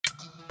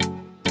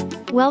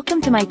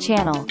Welcome to my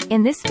channel.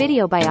 In this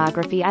video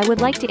biography I would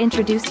like to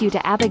introduce you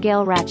to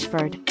Abigail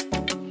Ratchford.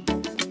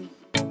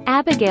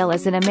 Abigail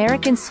is an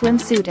American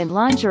swimsuit and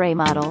lingerie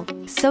model,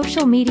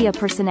 social media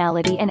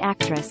personality and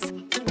actress.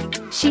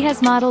 She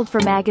has modeled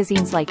for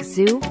magazines like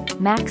Zoo,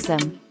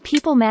 Maxim,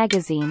 People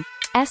magazine,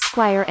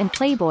 Esquire and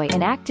Playboy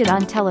and acted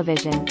on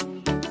television.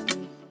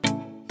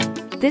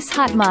 This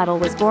hot model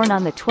was born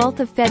on the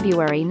 12th of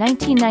February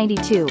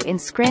 1992 in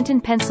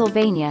Scranton,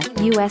 Pennsylvania,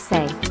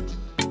 USA.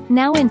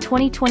 Now in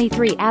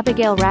 2023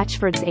 Abigail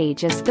Ratchford's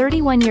age is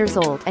 31 years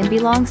old and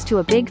belongs to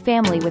a big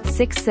family with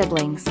 6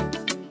 siblings.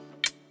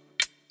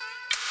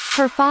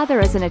 Her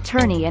father is an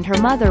attorney and her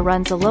mother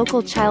runs a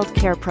local child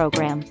care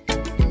program.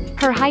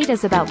 Her height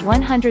is about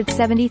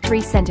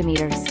 173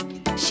 centimeters.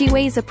 She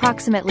weighs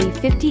approximately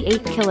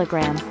 58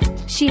 kilograms.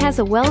 She has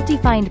a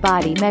well-defined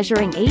body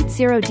measuring 80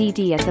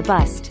 dd at the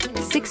bust,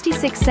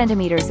 66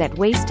 centimeters at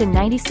waist and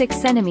 96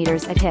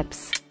 centimeters at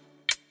hips.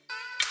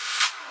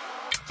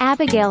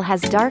 Abigail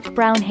has dark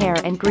brown hair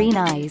and green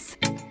eyes.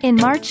 In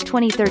March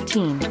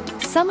 2013,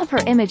 some of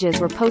her images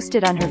were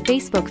posted on her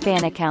Facebook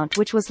fan account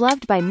which was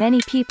loved by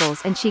many people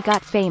and she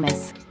got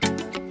famous.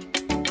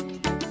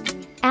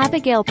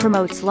 Abigail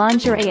promotes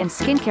lingerie and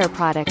skincare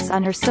products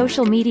on her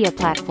social media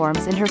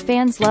platforms and her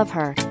fans love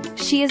her.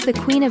 She is the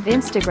queen of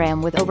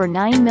Instagram with over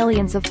 9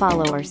 million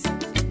followers.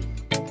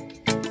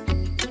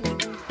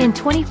 In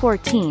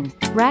 2014,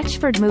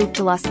 Ratchford moved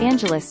to Los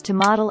Angeles to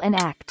model and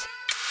act.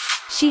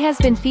 She has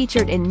been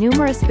featured in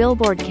numerous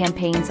billboard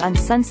campaigns on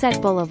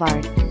Sunset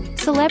Boulevard.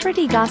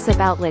 Celebrity gossip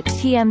outlet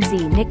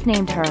TMZ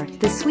nicknamed her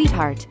the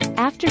Sweetheart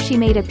after she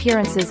made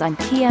appearances on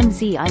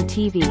TMZ on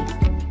TV.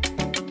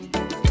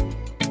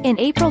 In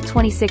April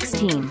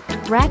 2016,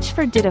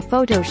 Ratchford did a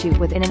photoshoot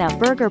with In-N-Out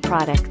Burger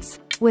products,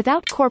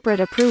 without corporate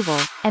approval,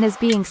 and is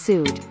being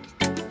sued.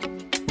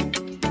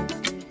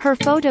 Her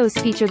photos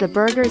feature the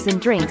burgers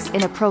and drinks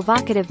in a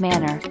provocative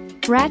manner.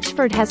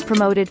 Ratchford has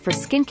promoted for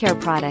skincare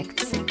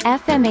products,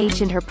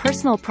 FMH and her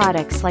personal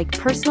products like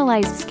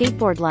personalized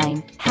skateboard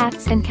line,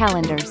 hats and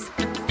calendars.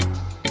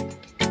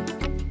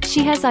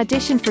 She has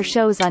auditioned for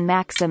shows on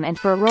Maxim and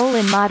for a role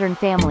in Modern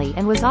Family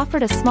and was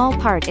offered a small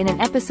part in an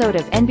episode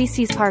of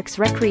NBC's Parks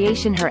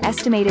Recreation. Her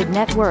estimated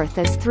net worth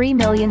is $3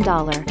 million.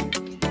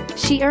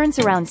 She earns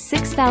around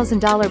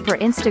 $6,000 per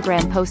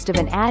Instagram post of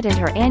an ad and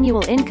her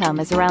annual income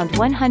is around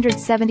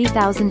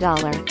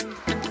 $170,000.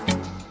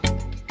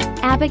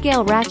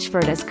 Abigail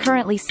Ratchford is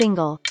currently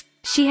single.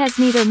 She has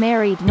neither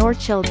married nor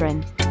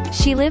children.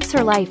 She lives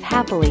her life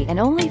happily and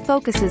only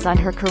focuses on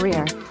her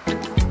career.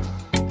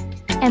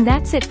 And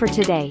that's it for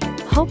today.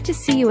 Hope to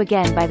see you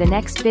again by the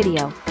next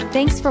video.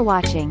 Thanks for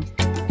watching.